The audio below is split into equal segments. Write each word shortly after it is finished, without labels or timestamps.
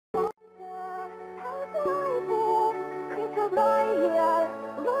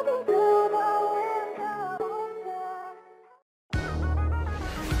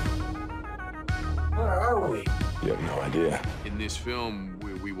this film,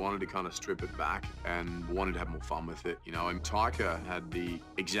 we wanted to kind of strip it back and wanted to have more fun with it, you know. And Taika had the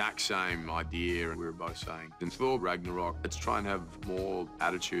exact same idea, and we were both saying, in Thor Ragnarok, let's try and have more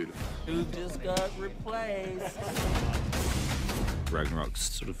attitude. Who just got replaced?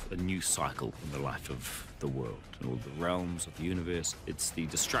 Ragnarok's sort of a new cycle in the life of the world, all the realms of the universe. It's the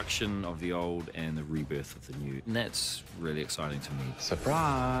destruction of the old and the rebirth of the new. And that's really exciting to me.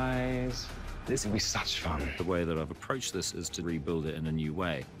 Surprise! This will be such fun. The way that I've approached this is to rebuild it in a new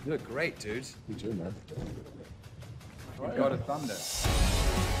way. You look great, dude. You too, man. God of Thunder.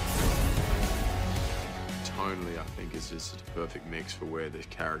 Tonally, I think it's just a perfect mix for where the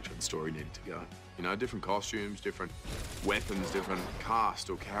character and story needed to go. You know, different costumes, different weapons, different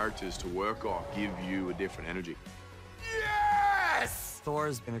cast or characters to work off give you a different energy. Yes!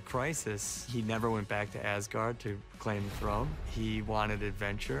 Thor's in a crisis. He never went back to Asgard to claim the throne. He wanted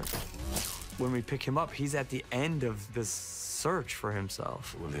adventure. When we pick him up, he's at the end of this search for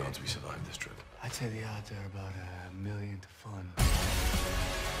himself. What are the odds we survive this trip? I'd say the odds are about 1,000,000 to 1.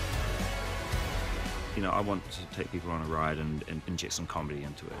 You know, I want to take people on a ride and inject some comedy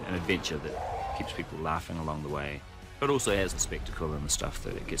into it, an adventure that keeps people laughing along the way, but also has the spectacle and the stuff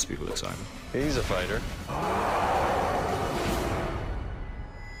that gets people excited. He's a fighter.